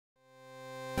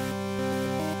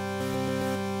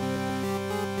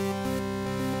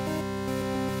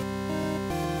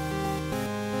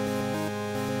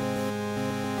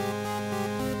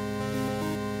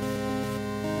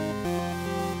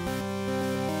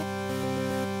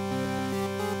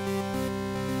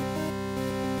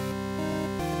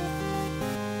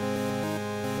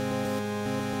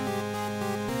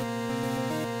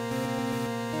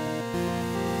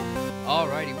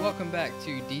welcome back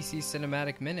to DC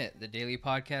Cinematic Minute, the daily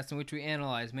podcast in which we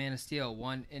analyze Man of Steel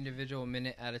one individual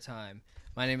minute at a time.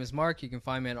 My name is Mark. You can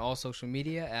find me on all social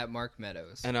media at Mark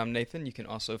Meadows. And I'm Nathan. You can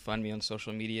also find me on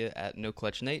social media at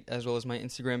NoClutchNate, as well as my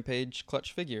Instagram page,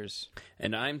 Clutch Figures.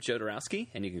 And I'm Joe Dorowski,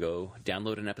 and you can go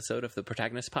download an episode of the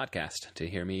Protagonist Podcast to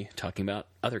hear me talking about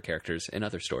other characters in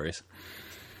other stories.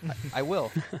 I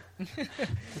will.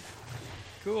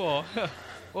 Cool.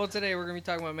 Well, today we're going to be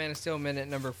talking about Man of Steel minute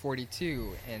number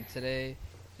 42, and today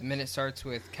the minute starts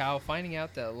with Cal finding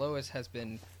out that Lois has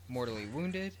been mortally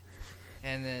wounded,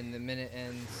 and then the minute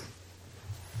ends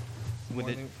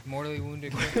mortally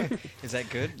wounded. Is that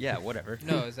good? Yeah, whatever.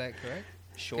 No, is that correct?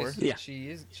 Sure. Yeah.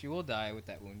 She will die with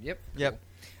that wound. Yep. Yep.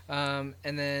 And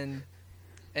then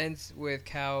ends with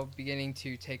Cal beginning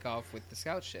to take off with the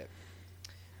scout ship.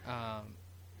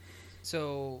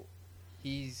 So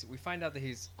we find out that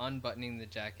he's unbuttoning the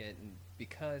jacket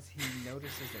because he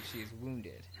notices that she is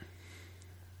wounded.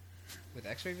 With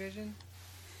X-ray vision?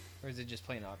 Or is it just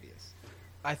plain obvious?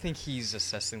 I think he's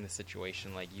assessing the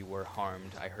situation like, you were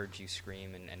harmed, I heard you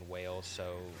scream and wail,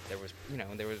 so there was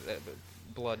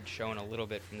blood showing a little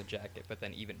bit from the jacket, but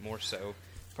then even more so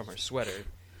from her sweater.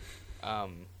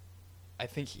 I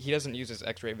think he doesn't use his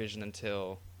X-ray vision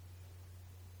until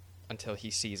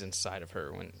he sees inside of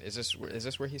her. Is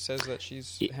this where he says that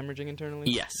she's hemorrhaging internally?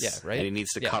 Yes. Yeah, right? And he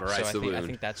needs to cauterize the wound. I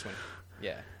think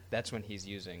that's when he's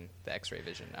using the X-ray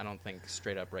vision. I don't think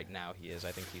straight up right now he is.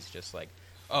 I think he's just like,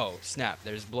 oh, snap,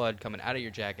 there's blood coming out of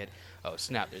your jacket. Oh,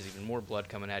 snap, there's even more blood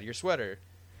coming out of your sweater.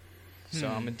 So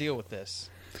I'm going to deal with this.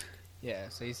 Yeah,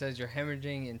 so he says you're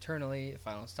hemorrhaging internally. If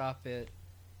I don't stop it,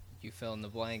 you fill in the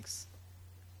blanks.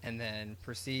 And then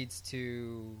proceeds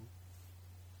to...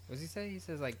 What does he say? He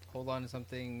says, like, hold on to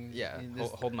something. Yeah,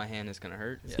 hold my hand, is going to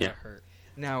hurt. Yeah. Hurt.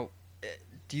 Now,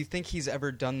 do you think he's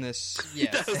ever done this?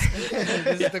 Yes.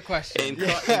 This is the question.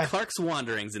 In Clark's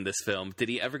wanderings in this film, did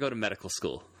he ever go to medical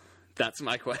school? That's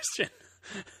my question.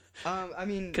 I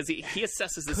mean... Because he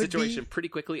assesses the situation pretty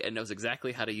quickly and knows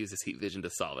exactly how to use his heat vision to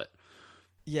solve it.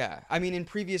 Yeah, I mean, in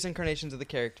previous incarnations of the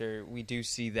character, we do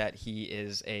see that he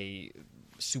is a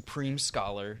supreme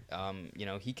scholar.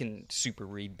 He can super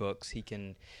read books. He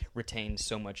can retain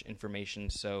so much information.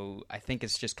 So I think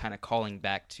it's just kind of calling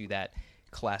back to that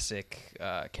classic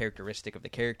characteristic of the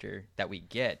character that we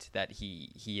get, that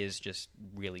he is just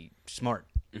really smart.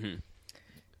 Mm-hmm.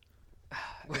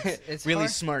 It's really hard.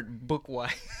 smart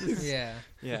book-wise. Yeah.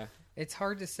 Yeah. It's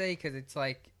hard to say because it's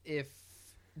like if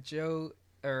Joe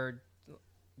or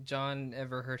John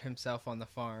ever hurt himself on the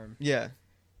farm. Yeah.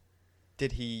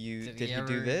 Did he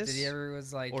do this? Did he ever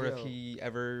was like... Or if he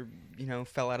ever,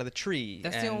 fell out of the tree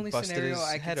That's and the only busted scenario his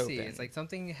I head could see. open. It's like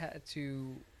something had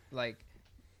to, like...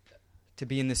 To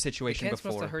be in this situation the Kents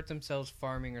before. must have hurt themselves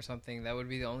farming or something. That would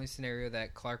be the only scenario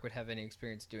that Clark would have any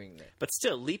experience doing that. But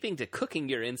still, leaping to cooking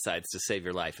your insides to save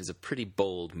your life is a pretty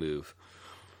bold move.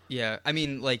 Yeah, I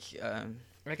mean, like...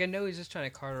 Like, I know he's just trying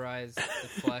to cauterize the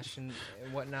flesh and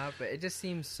whatnot, but it just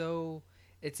seems so...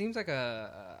 It seems like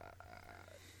a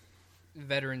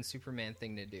veteran Superman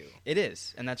thing to do. It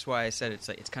is, and that's why I said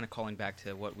it's kind of calling back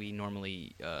to what we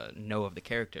normally know of the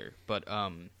character. But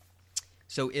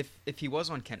so if he was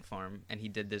on Kent Farm and he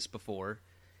did this before,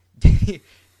 did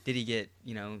he get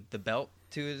the belt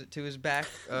to his back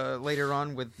later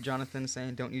on with Jonathan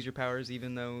saying don't use your powers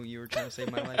even though you were trying to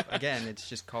save my life? Again, it's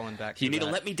just calling back to You need that.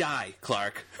 to let me die,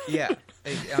 Clark. Yeah,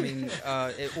 I mean,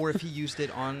 or if he used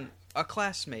it on a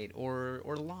classmate or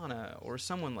Lana or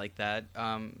someone like that.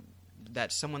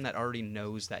 That's someone that already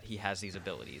knows that he has these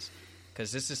abilities,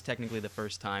 because this is technically the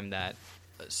first time that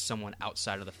someone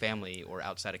outside of the family or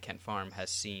outside of Kent Farm has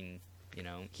seen,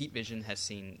 heat vision, has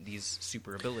seen these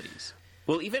super abilities.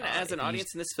 Well, even as an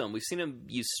audience in this film, we've seen him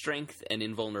use strength and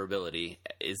invulnerability.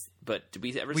 But did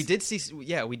we ever? We did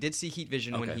see heat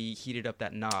vision when Okay. he heated up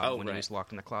that knob when he was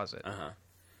locked in the closet.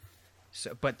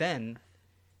 So, but then.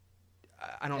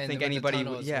 I don't think anybody.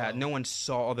 Yeah, no one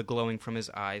saw all the glowing from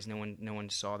his eyes. No one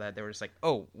saw that. They were just like,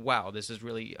 "Oh, wow, this is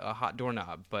really a hot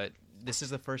doorknob." But this is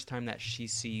the first time that she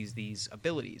sees these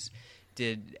abilities.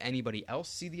 Did anybody else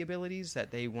see the abilities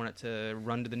that they wanted to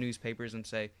run to the newspapers and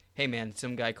say, "Hey, man,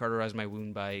 some guy cauterized my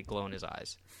wound by glowing his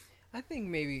eyes"? I think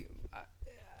maybe...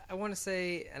 I want to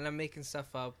say, and I'm making stuff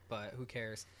up, but who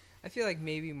cares? I feel like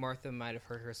maybe Martha might have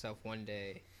hurt herself one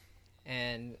day.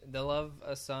 And the love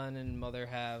a son and mother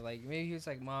have, like, maybe he was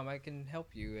like, Mom, I can help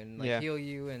you and, like, heal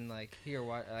you and, like, here,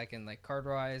 I can, like,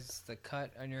 cauterize the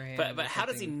cut on your hand. But how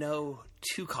does he know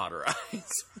to cauterize?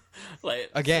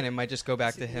 Like, again, it might just go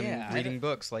back to him reading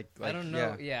books. Like I don't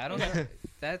know. Yeah, I don't know.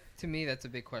 That, to me, that's a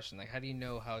big question. Like, how do you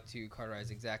know how to cauterize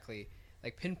exactly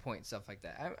like pinpoint stuff like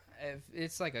that. If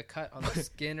it's like a cut on the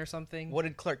skin or something. What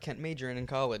did Clark Kent major in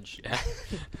college?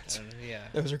 Yeah,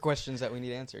 those are questions that we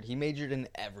need answered. He majored in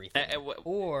everything.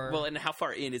 And how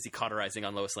far in is he cauterizing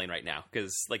on Lois Lane right now?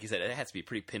 Because, like you said, it has to be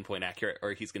pretty pinpoint accurate,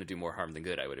 or he's going to do more harm than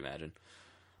good, I would imagine.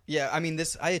 Yeah, I mean,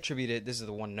 this is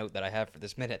the one note that I have for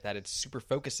this minute, that it's super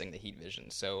focusing the heat vision.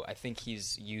 So I think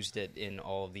he's used it in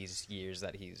all of these years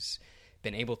that he's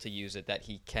been able to use it, that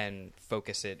he can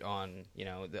focus it on,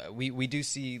 we do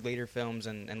see later films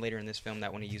and later in this film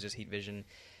that when he uses heat vision,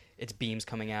 it's beams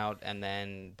coming out, and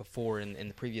then before in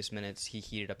the previous minutes he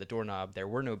heated up the doorknob, there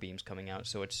were no beams coming out,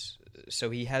 so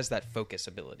he has that focus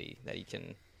ability that he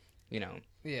can,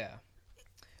 Yeah.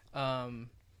 And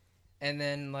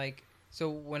then, like,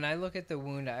 so when I look at the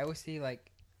wound, I always see,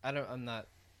 like, I'm not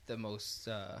the most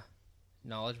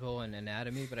knowledgeable in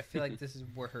anatomy, but I feel like this is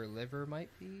where her liver might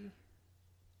be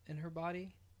in her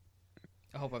body.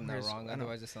 I hope I'm not wrong,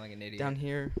 otherwise I sound like an idiot. Down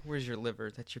here, where's your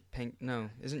liver? That's your no,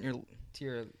 isn't your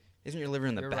liver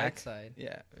in the back? Right side.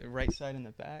 Yeah, right side in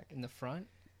the back. In the front?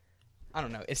 I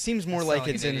don't know. It seems more like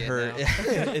it's in her.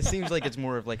 It seems like it's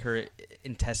more of like her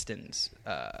intestines,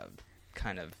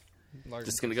 kind of.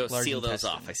 Just gonna go seal those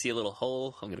off. I see a little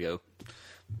hole. I'm gonna go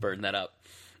burn that up.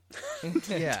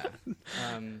 Yeah.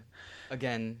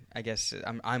 Again, I guess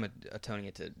I'm atoning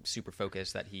it to super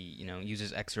focus, that he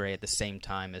uses X-ray at the same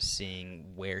time as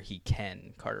seeing where he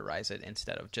can cauterize it,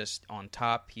 instead of just on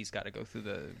top. He's got to go through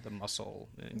the muscle,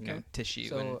 tissue.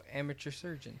 So amateur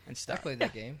surgeon and stuff. I played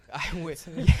that game. I would. It's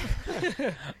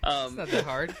not that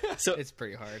hard. So it's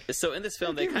pretty hard. So in this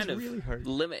film, they kind of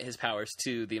limit his powers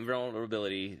to the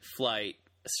invulnerability, flight,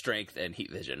 strength, and heat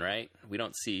vision. Right? We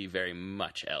don't see very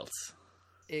much else.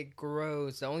 It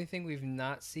grows. The only thing we've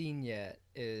not seen yet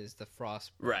is the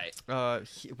frost. Right.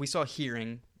 We saw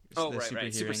hearing.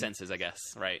 Right. Super senses, I guess.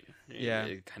 Right. Yeah.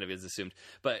 It kind of is assumed.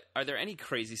 But are there any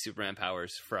crazy Superman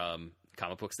powers from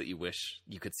comic books that you wish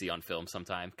you could see on film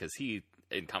sometime? Because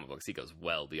in comic books, he goes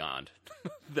well beyond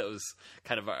those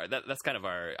kind of that's kind of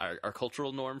our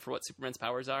cultural norm for what Superman's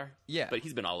powers are. Yeah. But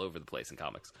he's been all over the place in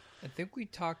comics. I think we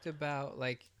talked about,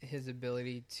 like, his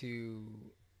ability to...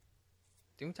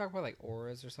 Didn't we talk about, like,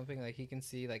 auras or something? Like, he can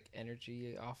see, like,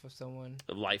 energy off of someone.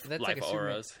 Life like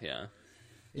auras, yeah.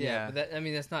 Yeah, but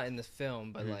that's not in the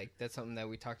film, but like, that's something that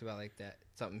we talked about, like, that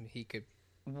something he could.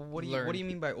 What do you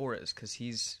mean by auras? Because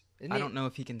I don't know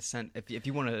if he can send. If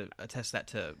you want to attest that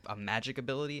to a magic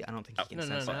ability, I don't think he can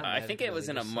sense that. I think it was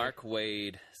in a Mark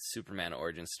Waid Superman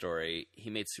origin story.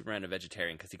 He made Superman a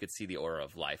vegetarian because he could see the aura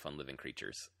of life on living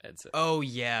creatures. Oh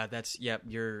yeah,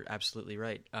 you're absolutely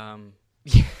right.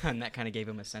 Yeah, and that kind of gave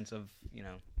him a sense of,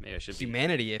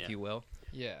 humanity, if you will.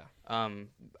 Yeah.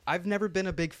 I've never been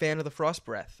a big fan of the frost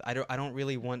breath. I don't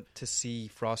really want to see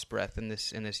frost breath in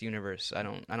this universe. I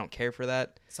don't care for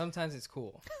that. Sometimes it's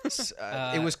cool.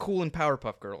 It was cool in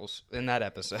Powerpuff Girls in that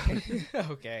episode.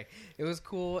 Okay, it was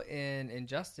cool in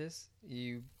Injustice.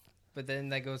 But then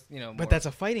that goes, But that's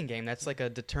a fighting game. That's like a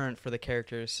deterrent for the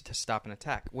characters to stop an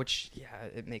attack, which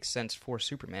it makes sense for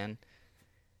Superman.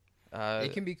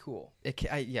 It can be cool. All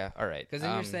right. Because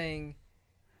then you're saying,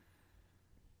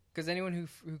 because anyone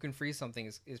who can freeze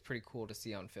something is pretty cool to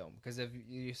see on film. Because if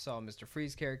you saw Mr.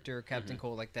 Freeze character, Captain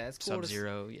Cold like that, it's cool.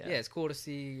 Sub-Zero, yeah, it's cool to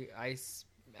see ice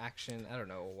action. I don't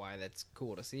know why that's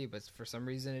cool to see, but for some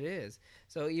reason it is.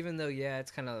 So even though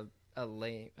it's kind of a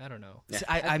lame, I don't know. Yeah.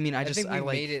 I think we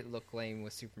made it look lame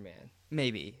with Superman.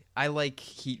 Maybe I like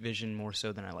heat vision more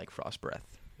so than I like frost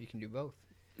breath. You can do both.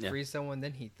 Yeah. Freeze someone,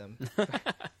 then heat them.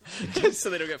 So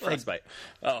they don't get frostbite.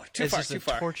 Too far. It's just a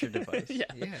torture device. Yeah.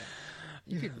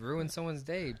 You could ruin someone's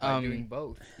day by doing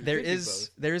both. There is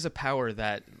a power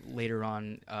that later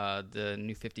on the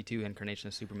New 52 incarnation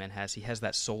of Superman has. He has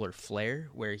that solar flare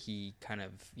where he kind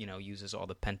of uses all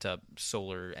the pent up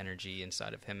solar energy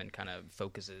inside of him and kind of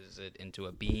focuses it into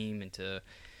a beam, into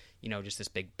just this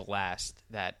big blast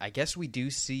that I guess we do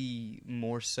see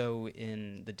more so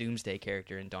in the Doomsday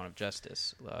character in Dawn of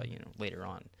Justice, later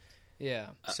on. Yeah.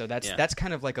 So that's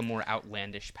kind of like a more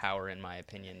outlandish power, in my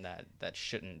opinion, that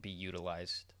shouldn't be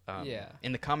utilized.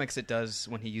 In the comics, it does.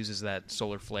 When he uses that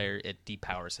solar flare, it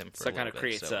depowers him. So it kind of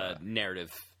creates a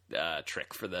narrative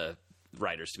trick for the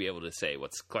writers to be able to say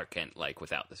what's Clark Kent like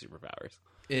without the superpowers.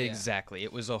 Exactly.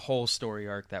 It was a whole story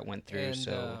arc that went through,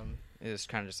 so it was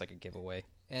kind of just like a giveaway.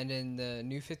 And in the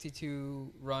New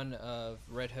 52 run of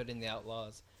Red Hood and the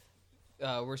Outlaws,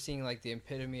 we're seeing like the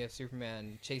epitome of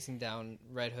Superman chasing down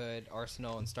Red Hood,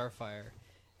 Arsenal, and Starfire.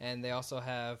 And they also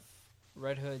have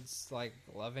Red Hood's like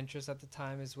love interest at the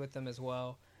time is with them as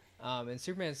well. And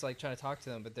Superman's like trying to talk to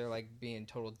them, but they're like being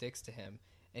total dicks to him.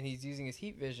 And he's using his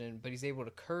heat vision, but he's able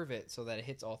to curve it so that it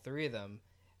hits all three of them.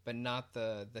 but not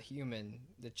the human,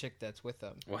 the chick that's with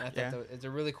him. What? I thought it's a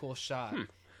really cool shot.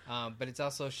 But it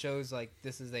also shows like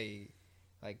this is a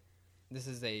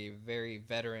very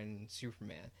veteran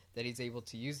Superman, that he's able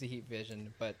to use the heat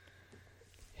vision, but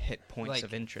hit points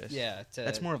of interest. Yeah,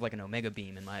 that's more of like an Omega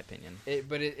beam, in my opinion.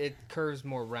 But it curves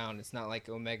more round. It's not like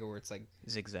Omega where it's like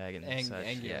zigzag and such.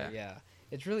 Angular, yeah.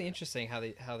 It's really interesting how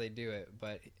they do it.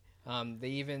 But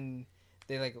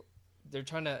they're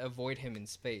trying to avoid him in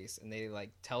space, and they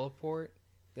like teleport.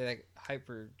 They like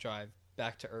hyperdrive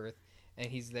back to Earth, and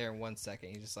he's there in 1 second.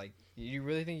 He's just like, you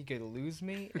really think you could lose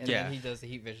me? And then he does the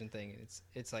heat vision thing, and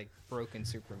it's like broken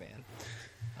Superman.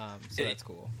 So that's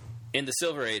cool. In the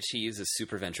Silver Age, he uses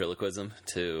super ventriloquism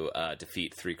to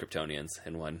defeat 3 Kryptonians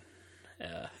in one.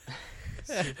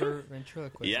 Super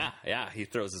ventriloquism. Yeah. He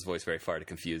throws his voice very far to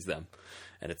confuse them,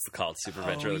 and it's called super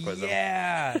ventriloquism.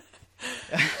 Yeah.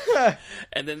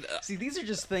 And then see, these are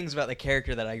just things about the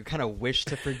character that I kind of wish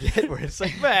to forget, where it's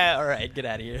like, all right, get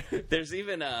out of here. There's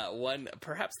even one,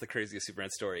 perhaps the craziest Superman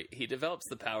story. He develops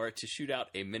the power to shoot out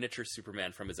a miniature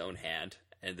Superman from his own hand,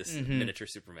 and this miniature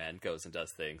Superman goes and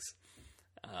does things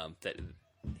that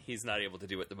he's not able to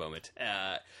do at the moment.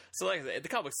 So like the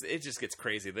comics, it just gets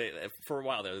crazy. For a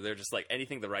while they're just like,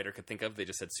 anything the writer could think of, they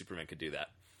just said Superman could do that.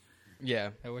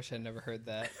 Yeah, I wish I'd never heard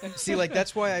that. See, like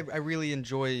that's why I really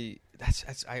enjoy.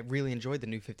 I really enjoyed the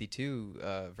New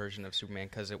 52 version of Superman,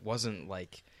 because it wasn't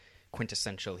like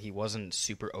quintessential. He wasn't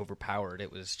super overpowered.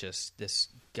 It was just this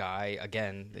guy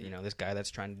again. This guy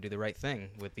that's trying to do the right thing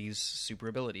with these super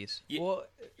abilities. Yeah. Well,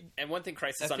 and one thing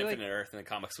Crisis on Infinite Earth in the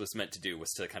comics was meant to do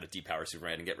was to kind of depower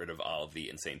Superman and get rid of all of the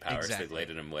insane powers they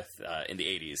laden him with in the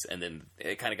 80s, and then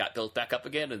it kind of got built back up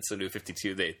again. And so New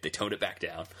 52 they toned it back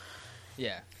down.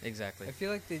 Yeah, exactly. I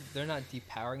feel like they're not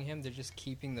depowering him. They're just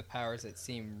keeping the powers that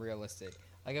seem realistic.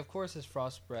 Like, of course, his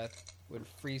frost breath would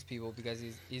freeze people because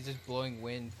he's just blowing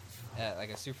wind at like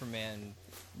a Superman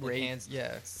enhanced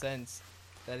sense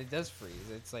that it does freeze.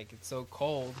 It's like it's so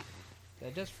cold that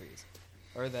it does freeze.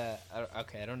 Or that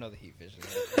I don't know the heat vision.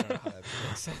 I don't know how that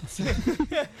makes sense.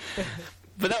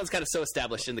 But that was kind of so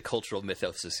established in the cultural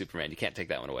mythos of Superman. You can't take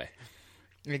that one away.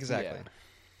 Exactly.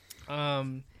 Yeah.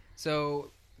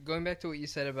 So going back to what you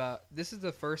said about, this is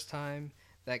the first time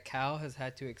that Kal has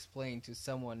had to explain to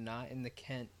someone not in the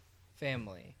Kent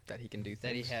family that he can do things.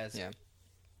 That he has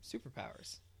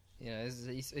superpowers.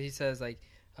 He says like,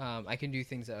 I can do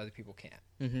things that other people can't.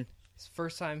 Mm-hmm. It's the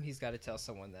first time he's got to tell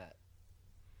someone that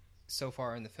so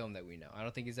far in the film that we know. I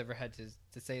don't think he's ever had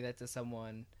to say that to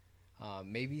someone.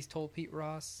 Maybe he's told Pete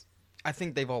Ross. I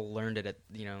think they've all learned it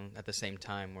at the same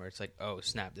time, where it's like, oh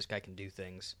snap, this guy can do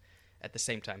things. At the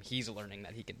same time, he's learning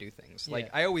that he can do things. Yeah.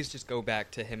 Like, I always just go back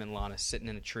to him and Lana sitting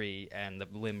in a tree, and the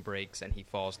limb breaks, and he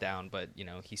falls down, but,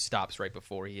 he stops right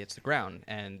before he hits the ground.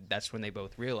 And that's when they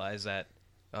both realize that,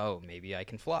 oh, maybe I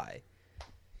can fly.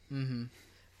 Mm-hmm.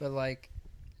 But, like,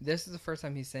 this is the first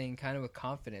time he's saying kind of with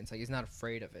confidence. Like, he's not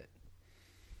afraid of it.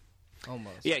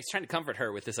 Almost. Yeah, he's trying to comfort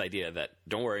her with this idea that,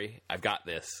 don't worry, I've got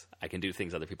this. I can do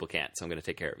things other people can't, so I'm going to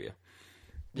take care of you.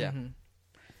 Yeah. Mm-hmm.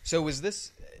 So is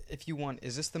this,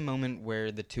 is this the moment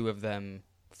where the two of them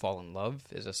fall in love?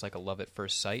 Is this like a love at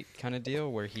first sight kind of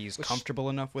deal, where he's comfortable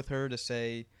enough with her to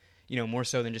say, more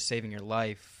so than just saving your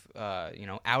life,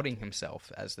 outing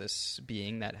himself as this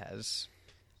being that has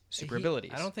super abilities?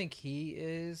 I don't think he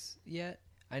is yet.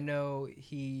 I know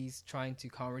he's trying to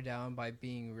calm her down by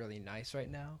being really nice right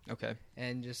now. Okay.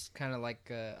 And just kind of like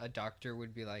a doctor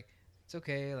would be like, it's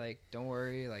okay, like, don't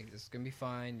worry, like, this is going to be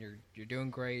fine, you're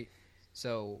doing great.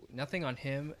 So nothing on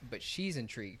him, but she's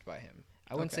intrigued by him.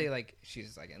 I wouldn't say like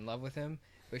she's like in love with him,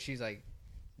 but she's like,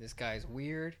 this guy's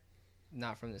weird,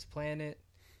 not from this planet.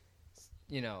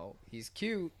 He's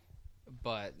cute,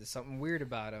 but there's something weird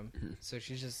about him. Mm-hmm. So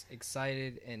she's just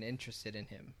excited and interested in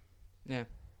him. Yeah.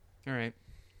 All right.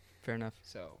 Fair enough.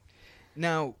 So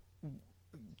now,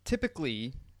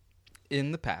 typically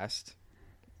in the past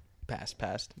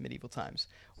medieval times,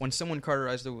 when someone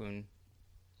cauterized a wound,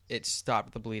 it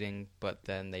stopped the bleeding, but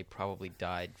then they probably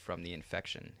died from the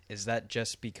infection. Is that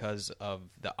just because of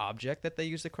the object that they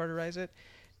use to cauterize it?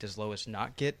 Does Lois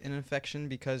not get an infection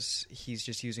because he's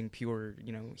just using pure,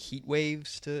 heat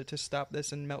waves to stop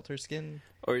this and melt her skin?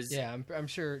 Or is I'm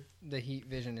sure the heat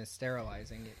vision is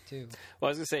sterilizing it too. Well,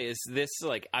 I was gonna say, is this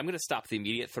like, I'm gonna stop the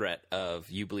immediate threat of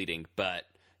you bleeding, but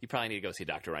you probably need to go see a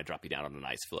doctor when I drop you down on an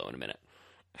ice floe in a minute.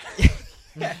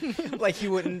 Like he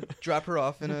wouldn't drop her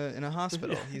off in a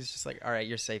hospital. He's just like, all right,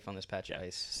 you're safe on this patch of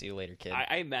ice. See you later, kid.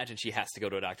 I imagine she has to go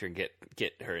to a doctor and get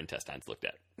her intestines looked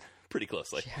at pretty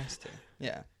closely. She has to.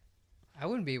 Yeah. I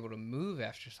wouldn't be able to move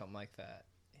after something like that.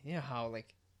 You know how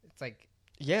like it's like,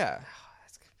 yeah,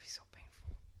 that's gonna be so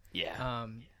painful. Yeah.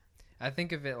 I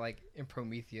think of it like in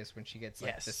Prometheus when she gets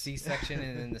like the C-section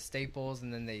and then the staples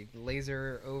and then they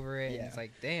laser over it. And it's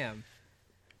like, damn,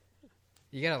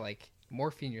 you gotta like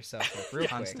morphine yourself like real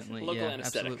constantly. Local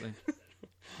anesthetic. Absolutely.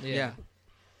 Yeah.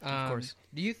 Of course.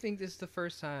 Do you think this is the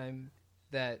first time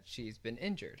that she's been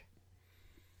injured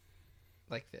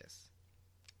like this?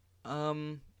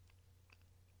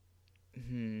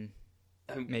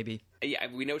 Maybe. Yeah,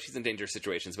 we know she's in dangerous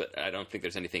situations, but I don't think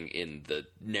there's anything in the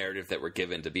narrative that we're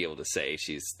given to be able to say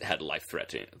she's had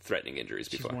life-threatening injuries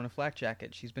before. She's worn a flak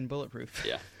jacket. She's been bulletproof.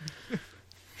 Yeah.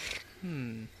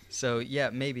 So, yeah,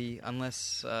 maybe,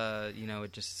 unless,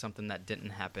 it's just something that didn't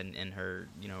happen in her,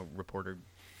 reporter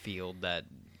field that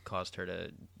caused her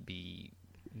to be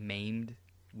maimed,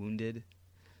 wounded,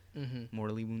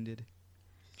 mortally wounded.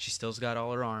 She still's got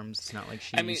all her arms. It's not like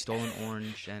she stole an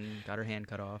orange and got her hand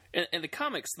cut off. In the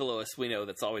comics, the Lois we know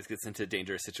that's always gets into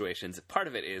dangerous situations, part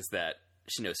of it is that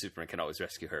she knows Superman can always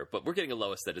rescue her. But we're getting a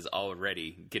Lois that is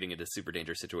already getting into super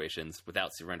dangerous situations without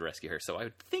Superman to rescue her. So I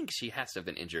would think she has to have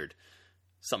been injured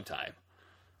sometime.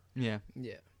 Yeah.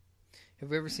 Yeah. Have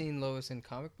we ever seen Lois in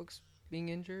comic books being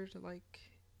injured? Like,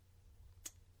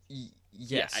 yes.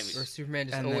 Yeah, or Superman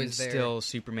just and always then there? Still,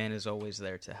 Superman is always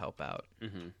there to help out.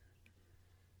 Mm-hmm.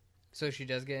 So she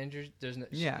does get injured. There's no,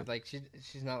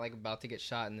 she's not like about to get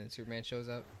shot, and then Superman shows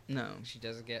up. No, she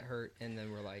doesn't get hurt, and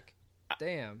then we're like,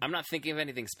 damn. I'm not thinking of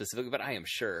anything specific, but I am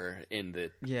sure in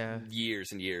the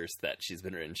years and years that she's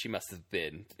been written, she must have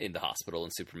been in the hospital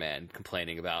and Superman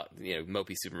complaining about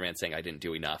mopey Superman saying I didn't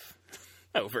do enough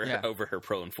over her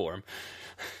prone form.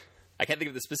 I can't think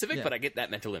of the specific, but I get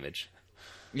that mental image.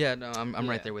 Yeah, no, I'm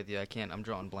right there with you. I'm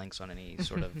drawing blanks on any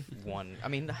sort of one. I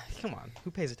mean, come on.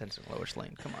 Who pays attention to Lois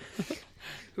Lane? Come on.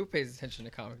 Who pays attention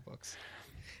to comic books?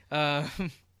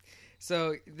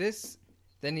 So this,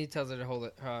 then he tells her to hold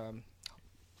it.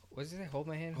 What does he say? Hold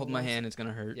my hand? Hold my hand, it's going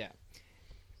to hurt. Yeah.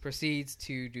 Proceeds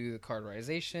to do the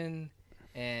cauterization,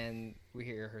 and we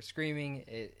hear her screaming.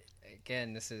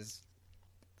 Again, this is,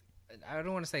 I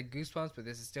don't want to say goosebumps, but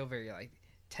this is still very, like,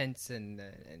 tense and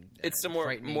it's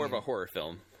more of a horror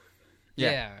film.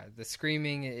 Yeah, the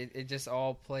screaming, it just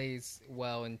all plays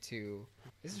well into,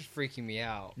 this is freaking me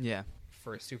out. Yeah,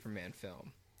 for a Superman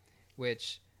film,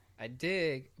 which I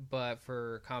dig, but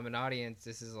for a common audience,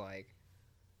 this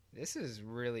is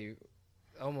really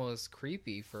almost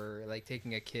creepy for like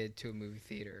taking a kid to a movie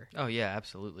theater. Oh yeah,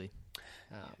 absolutely.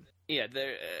 Yeah,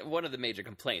 one of the major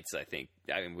complaints, I think,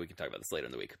 we can talk about this later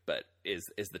in the week, but is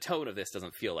the tone of this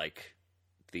doesn't feel like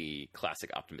the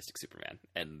classic optimistic Superman,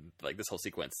 and like this whole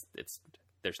sequence,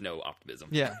 there's no optimism.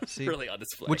 Yeah, really on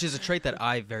display, which is a trait that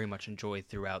I very much enjoy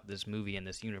throughout this movie and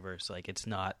this universe. Like, it's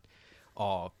not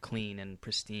all clean and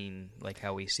pristine like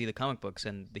how we see the comic books,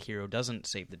 and the hero doesn't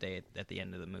save the day at the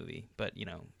end of the movie. But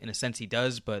in a sense, he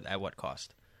does. But at what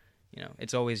cost?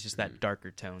 It's always just that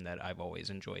darker tone that I've always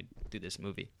enjoyed through this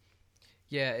movie.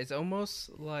 Yeah, it's almost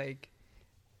like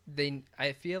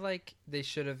I feel like they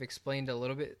should have explained a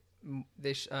little bit.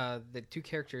 The two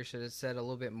characters should have said a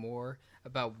little bit more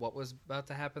about what was about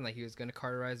to happen. Like, he was going to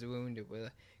cauterize the wound,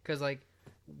 because like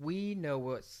we know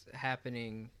what's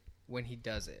happening when he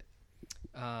does it,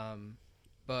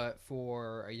 but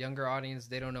for a younger audience,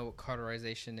 they don't know what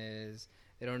cauterization is.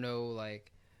 They don't know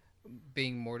like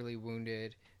being mortally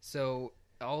wounded. So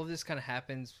all of this kind of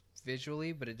happens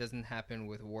visually, but it doesn't happen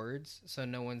with words. So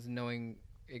no one's knowing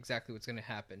exactly what's going to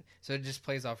happen. So it just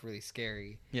plays off really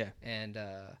scary. Yeah, and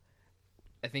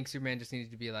I think Superman just needed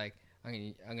to be like,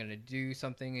 I'm gonna do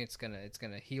something. It's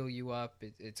gonna heal you up.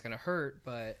 It's gonna hurt,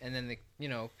 and then the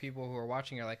people who are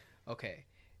watching are like, okay,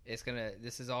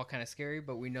 this is all kind of scary,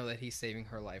 but we know that he's saving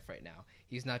her life right now.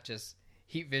 He's not just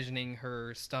heat visioning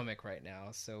her stomach right now.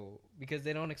 So because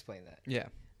they don't explain that. Yeah.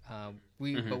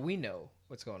 But we know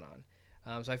what's going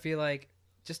on. So I feel like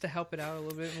just to help it out a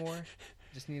little bit more,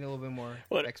 just need a little bit more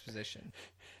exposition.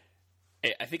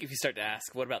 I think if you start to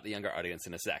ask, what about the younger audience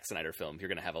in a Zack Snyder film, you're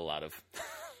going to have a lot of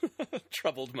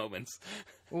troubled moments.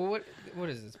 Well, what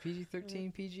is this,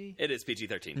 PG-13, PG? It is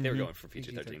PG-13. Mm-hmm. They were going for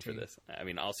PG-13 for this. I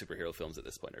mean, all superhero films at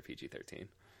this point are PG-13.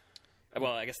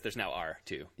 Well, I guess there's now R,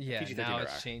 too. Yeah, PG-13 now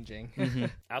it's R. changing. Mm-hmm.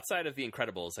 Outside of The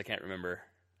Incredibles, I can't remember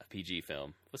a PG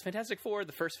film. Was Fantastic Four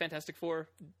the first Fantastic Four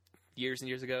years and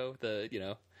years ago?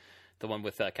 The one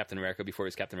with Captain America before he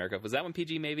was Captain America. Was that one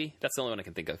PG, maybe? That's the only one I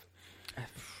can think of.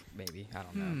 Maybe. I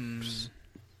don't know.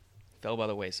 Fell by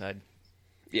the wayside.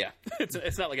 Yeah.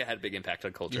 It's not like it had a big impact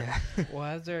on culture. Yeah. Well,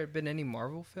 has there been any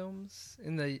Marvel films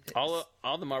in the...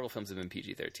 All the Marvel films have been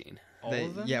PG-13. All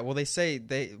of them? Yeah, well, they say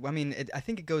I mean, I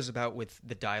think it goes about with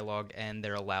the dialogue, and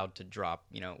they're allowed to drop,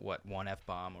 one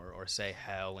F-bomb or say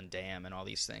hell and damn and all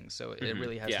these things. So it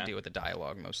really has to do with the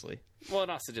dialogue mostly. Well,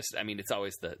 and also just, I mean, it's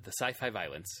always the sci-fi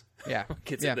violence. Yeah.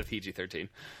 Gets into PG-13.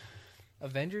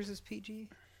 Avengers is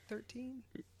PG-13?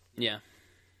 Yeah.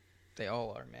 They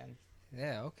all are, man.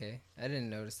 Yeah, okay. I didn't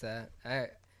notice that.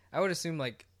 I would assume,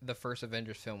 like, the first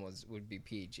Avengers film would be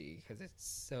PG, because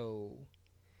it's so...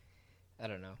 I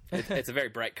don't know. It's a very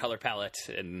bright color palette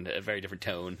and a very different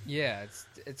tone. Yeah,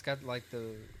 it's got like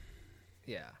the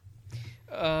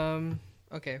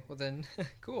okay, well then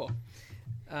cool.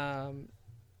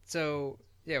 So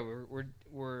yeah,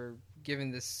 we're given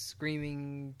this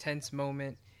screaming tense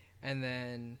moment, and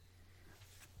then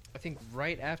I think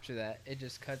right after that it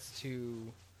just cuts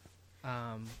to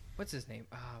what's his name?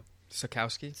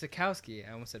 Sikowski. Sikowski.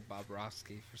 I almost said Bob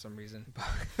Roski for some reason.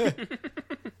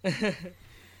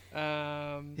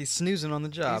 He's snoozing on the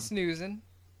job. He's snoozing.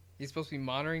 He's supposed to be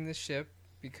monitoring the ship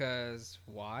because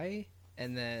why?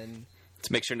 And then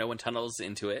to make sure no one tunnels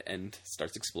into it and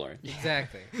starts exploring.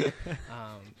 Exactly.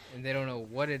 And they don't know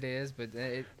what it is, but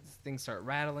things start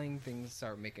rattling. Things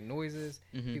start making noises.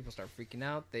 Mm-hmm. People start freaking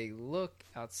out. They look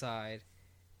outside.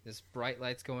 There's bright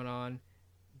lights going on.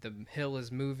 The hill is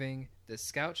moving. The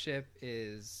scout ship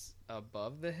is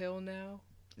above the hill now.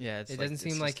 Yeah, it doesn't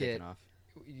seem like it. Off.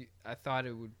 I thought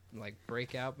it would like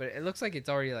break out, but it looks like it's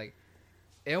already like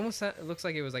it looks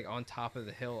like it was like on top of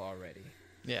the hill already.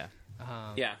 Yeah.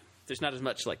 Yeah. There's not as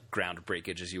much like ground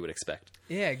breakage as you would expect.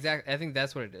 Yeah, exactly. I think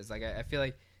that's what it is. Like I feel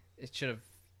like it should have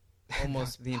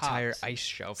almost the entire ice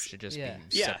shelf should just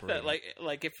be separated.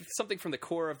 Like if something from the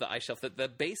core of the ice shelf that the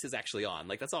base is actually on,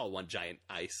 like that's all one giant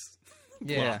ice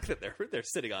block that they're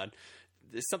sitting on.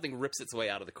 If something rips its way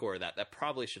out of the core, that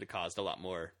probably should have caused a lot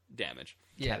more damage.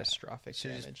 Yeah. Catastrophic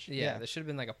damage. There should have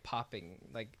been like a popping,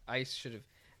 like ice should have.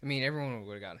 I mean, everyone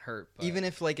would have gotten hurt. But... Even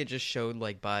if like it just showed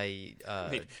like by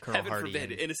Colonel heaven Hardy.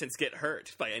 Forbid innocents get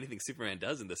hurt by anything Superman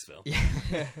does in this film.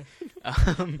 Yeah.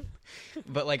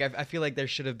 But like I feel like there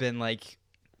should have been like,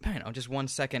 I don't know, just 1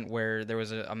 second where there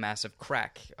was a massive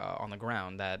crack on the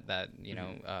ground that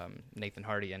Nathan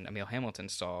Hardy and Emil Hamilton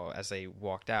saw as they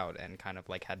walked out and kind of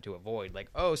like had to avoid, like,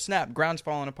 oh snap, ground's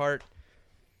falling apart,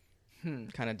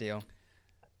 kind of deal.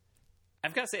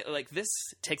 I've got to say, like, this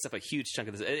takes up a huge chunk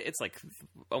of this. It's like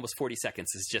almost 40 seconds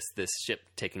is just this ship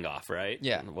taking off, right?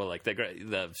 Yeah. Well, like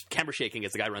the camera shaking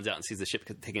as the guy runs out and sees the ship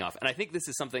taking off, and I think this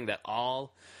is something that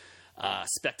all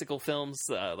spectacle films,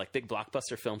 like big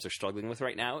blockbuster films, are struggling with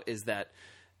right now. Is that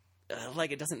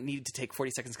like it doesn't need to take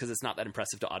 40 seconds because it's not that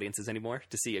impressive to audiences anymore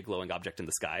to see a glowing object in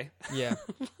the sky. Yeah.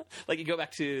 Like you go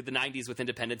back to the 90s with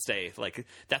Independence Day, like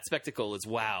that spectacle is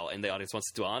wow and the audience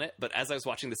wants to dwell on it. But as I was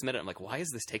watching this minute, I'm like, why is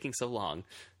this taking so long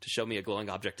to show me a glowing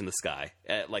object in the sky?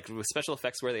 Like with special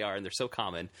effects where they are and they're so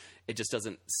common, it just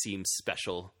doesn't seem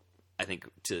special, I think,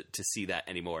 to see that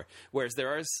anymore. Whereas there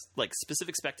are like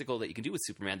specific spectacle that you can do with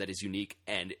Superman that is unique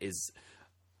and is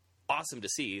awesome to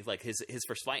see. Like his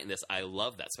first fight in this, I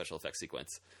love that special effects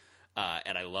sequence,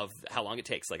 and I love how long it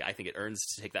takes. Like I think it earns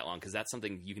to take that long because that's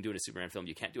something you can do in a Superman film.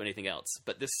 You can't do anything else.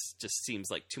 But this just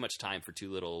seems like too much time for too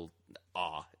little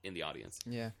awe in the audience.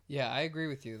 Yeah, I agree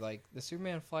with you. Like the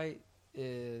Superman fight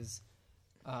is.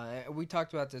 We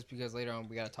talked about this because later on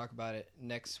we got to talk about it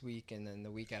next week and then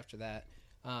the week after that.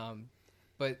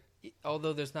 But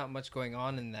although there's not much going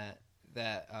on in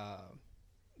that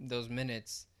those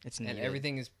minutes, and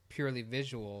everything is purely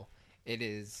visual, it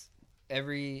is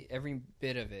every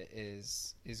bit of it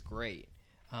is great.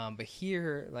 But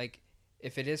here, like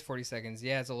if it is 40 seconds,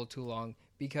 it's a little too long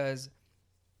because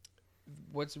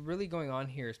what's really going on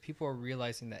here is people are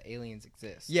realizing that aliens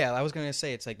exist. Yeah, I was going to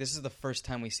say, it's like this is the first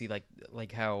time we see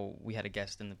like how we had a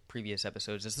guest in the previous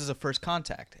episodes. This is a first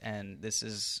contact, and this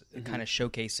is kind of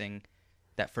showcasing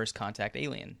that first contact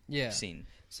alien scene.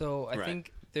 So I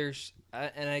think there's,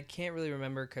 and I can't really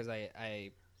remember because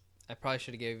I probably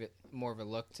should have gave it more of a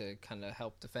look to kind of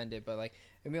help defend it. But like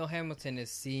Emil Hamilton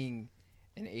is seeing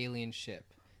an alien ship.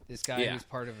 This guy who's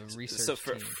part of a research team.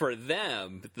 So for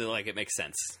them, like it makes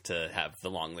sense to have the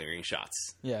long lingering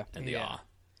shots. Yeah, and the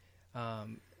awe.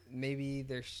 Maybe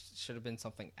there should have been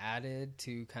something added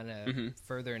to kind of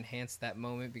further enhance that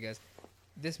moment because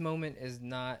this moment is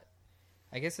not.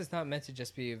 I guess it's not meant to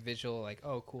just be a visual, like,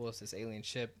 oh, cool, it's this alien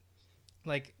ship.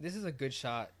 Like, this is a good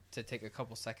shot to take a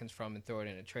couple seconds from and throw it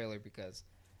in a trailer because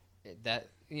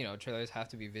trailers have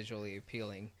to be visually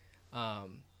appealing.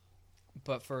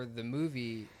 But for the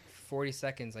movie, 40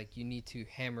 seconds, like, you need to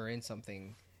hammer in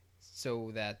something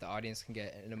so that the audience can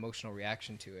get an emotional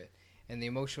reaction to it. And the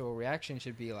emotional reaction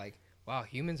should be like, wow,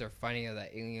 humans are finding out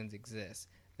that aliens exist.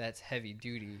 That's heavy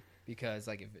duty because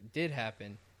like if it did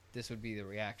happen, this would be the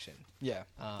reaction. Yeah.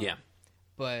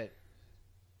 But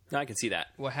no, I can see that.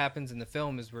 What happens in the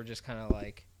film is we're just kind of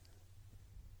like,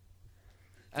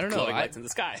 I don't know. Glowing lights in the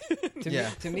sky.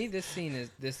 To me,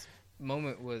 this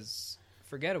moment was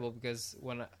forgettable because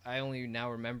when I only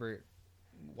now remember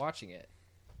watching it,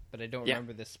 but I don't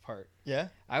remember this part. Yeah?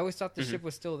 I always thought the ship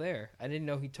was still there. I didn't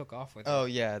know he took off with it. Oh,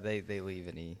 yeah, they leave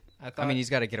and I mean, he's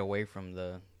got to get away from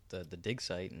the dig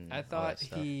site and I thought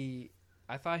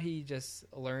he just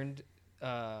learned,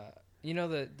 you know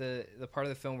the part of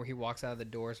the film where he walks out of the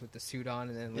doors with the suit on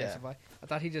and then learns to fly? I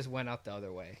thought he just went out the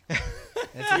other way.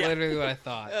 That's literally what I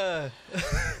thought.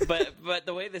 But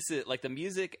the way this is, like the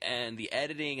music and the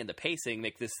editing and the pacing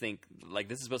make this think like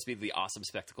this is supposed to be the awesome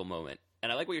spectacle moment.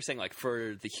 And I like what you're saying, like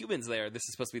for the humans there, this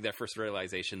is supposed to be their first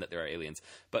realization that there are aliens.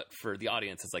 But for the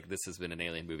audience, it's like this has been an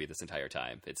alien movie this entire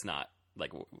time. It's not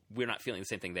like we're not feeling the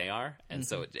same thing they are. And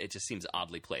so it just seems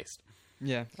oddly placed.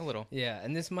 Yeah, a little. Yeah,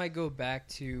 and this might go back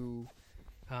to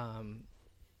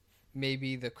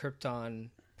maybe the Krypton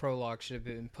prologue should have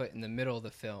been put in the middle of the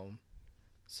film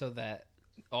so that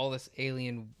all this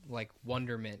alien like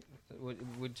wonderment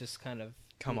would just kind of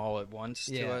come all at once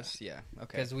to us. Yeah,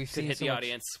 okay. Because we've seen hit the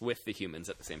audience with the humans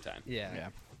at the same time. Yeah,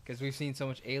 because we've seen so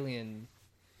much alien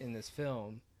in this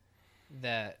film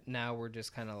that now we're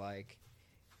just kind of like,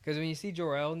 because when you see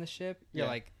Jor-El in the ship, you're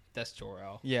like, that's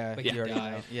Jor-El. Yeah, like he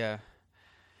died. Yeah.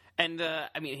 And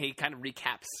I mean, he kind of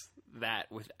recaps that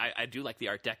with. I do like the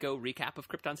Art Deco recap of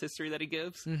Krypton's history that he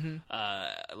gives.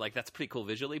 Like that's pretty cool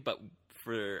visually, but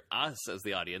for us as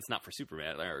the audience, not for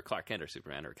Superman or Clark Kent or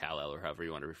Superman or Kal-El or however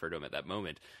you want to refer to him at that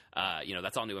moment,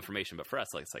 that's all new information. But for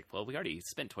us, like it's like, well, we already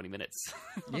spent 20 minutes,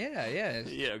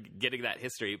 getting that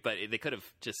history. But they could have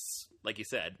just, like you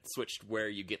said, switched where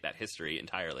you get that history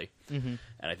entirely, and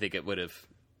I think it would have,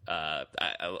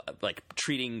 like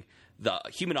treating the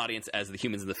human audience as the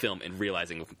humans in the film and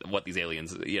realizing what these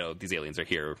aliens are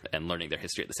here and learning their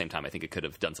history at the same time. I think it could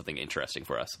have done something interesting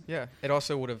for us. Yeah. It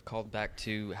also would have called back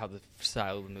to how the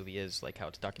style of the movie is, like how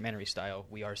it's documentary style.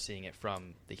 We are seeing it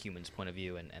from the human's point of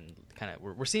view and kind of,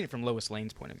 we're seeing it from Lois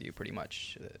Lane's point of view pretty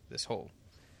much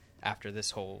after this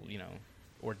whole,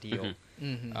 ordeal.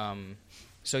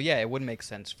 So yeah, it would make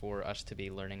sense for us to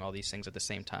be learning all these things at the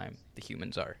same time the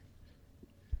humans are.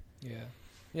 Yeah.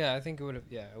 Yeah, I think it would have.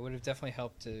 Yeah, it would have definitely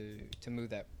helped to move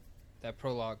that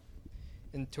prologue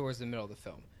in towards the middle of the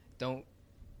film. Don't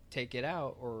take it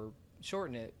out or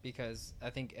shorten it because I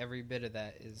think every bit of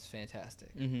that is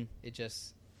fantastic.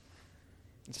 It's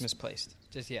misplaced.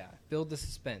 Just build the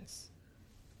suspense.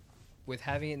 With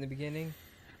having it in the beginning,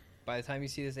 by the time you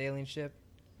see this alien ship,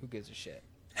 who gives a shit?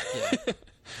 Yeah.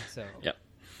 So. Yep.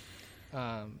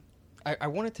 I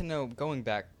wanted to know, going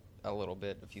back a little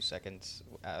bit, a few seconds,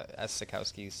 as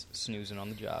Sikowski's snoozing on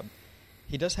the job,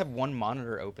 he does have one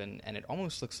monitor open, and it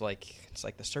almost looks like it's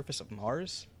like the surface of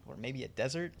Mars, or maybe a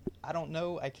desert. I don't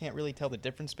know. I can't really tell the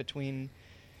difference between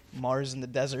Mars and the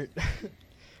desert.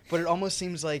 But it almost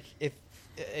seems like it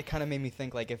kind of made me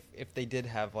think like if they did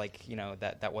have like,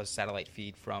 that was satellite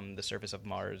feed from the surface of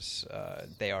Mars,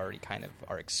 they already kind of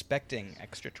are expecting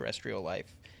extraterrestrial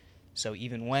life. So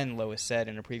even when Lois said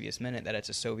in a previous minute that it's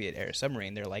a Soviet-era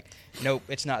submarine, they're like, nope,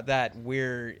 it's not that.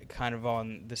 We're kind of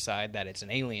on the side that it's an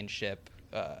alien ship.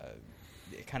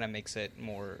 It kind of makes it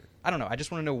more... I don't know. I just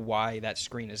want to know why that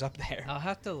screen is up there. I'll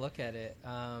have to look at it.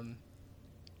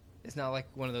 It's not like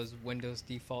one of those Windows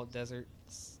default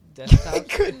desktops. It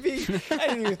could be. I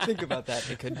didn't even think about that.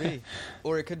 It could be.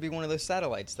 Or it could be one of those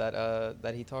satellites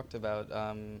that he talked about.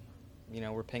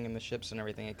 We're pinging the ships and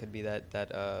everything. It could be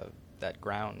that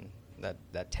ground...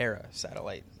 That Terra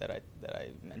satellite that I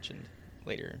mentioned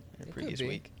later in a previous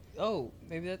week. Oh,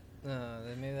 maybe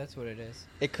that's what it is.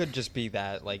 It could just be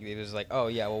that, like, it was like, oh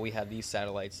yeah, well, we had these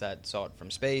satellites that saw it from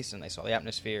space and they saw the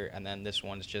atmosphere, and then this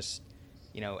one's just,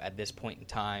 at this point in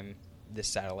time,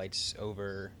 this satellite's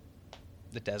over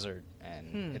the desert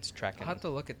and it's tracking. I'll have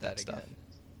to look at that stuff again,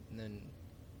 and then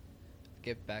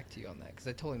get back to you on that because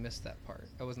I totally missed that part.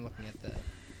 I wasn't looking at that.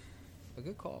 A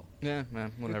good call. Yeah,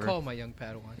 man, whatever. Good call, my young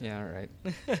Padawan. Yeah, all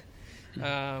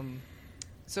right.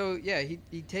 So, yeah,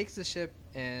 he takes the ship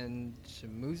and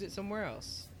moves it somewhere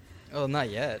else. Oh, not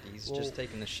yet. He's just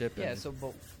taking the ship. Yeah,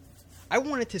 I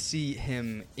wanted to see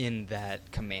him in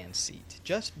that command seat.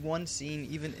 Just one scene,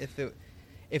 even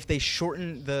if they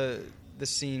shortened the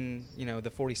scene,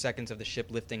 the 40 seconds of the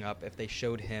ship lifting up, if they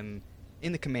showed him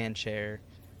in the command chair,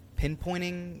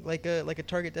 pinpointing like a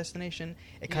target destination,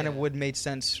 it kind of would made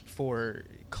sense for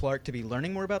Clark to be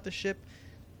learning more about the ship,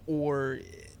 or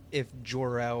if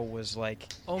Jor-El was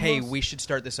like, hey, we should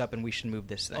start this up and we should move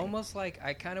this thing. Almost like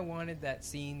I kind of wanted that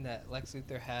scene that Lex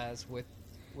Luthor has with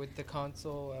with the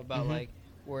console about like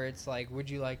where it's like, would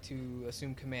you like to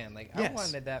assume command? Like I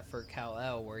wanted that for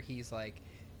Kal-El, where he's like,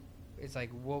 it's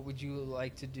like, what would you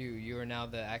like to do? You are now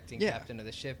the acting captain of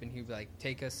the ship, and he'd be like,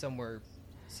 take us somewhere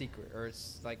secret, or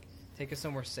it's like, take us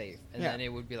somewhere safe, and then it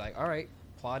would be like, all right,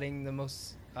 plotting the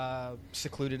most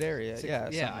secluded area,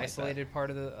 isolated like part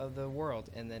of the world,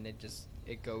 and then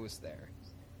it goes there.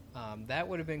 That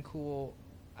would have been cool.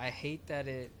 I hate that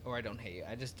I don't hate it.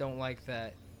 I just don't like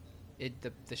that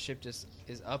the ship just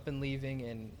is up and leaving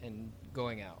and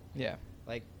going out. Yeah.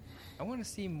 Like, I want to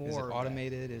see more. Is it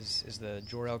automated? Is the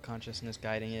Jor-El consciousness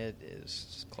guiding it?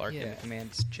 Is Clark in the command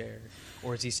chair?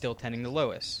 Or is he still tending to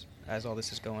Lois as all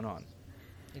this is going on?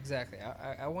 Exactly.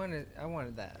 I wanted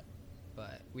that,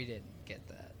 but we didn't get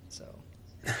that, so.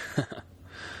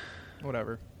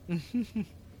 Whatever.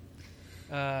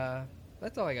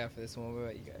 That's all I got for this one. What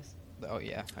about you guys? Oh,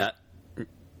 yeah.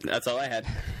 That's all I had.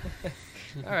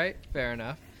 All right, fair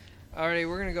enough. Alrighty,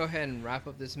 we're gonna go ahead and wrap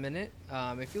up this minute.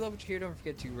 If you love what you hear, don't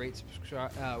forget to rate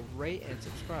and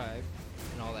subscribe,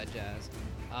 and all that jazz.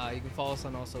 You can follow us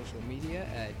on all social media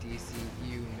at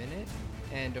DCU Minute,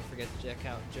 and don't forget to check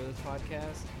out Joe's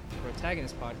podcast,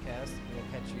 Protagonist Podcast, and we'll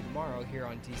catch you tomorrow here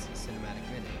on DC Cinematic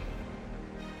Minute.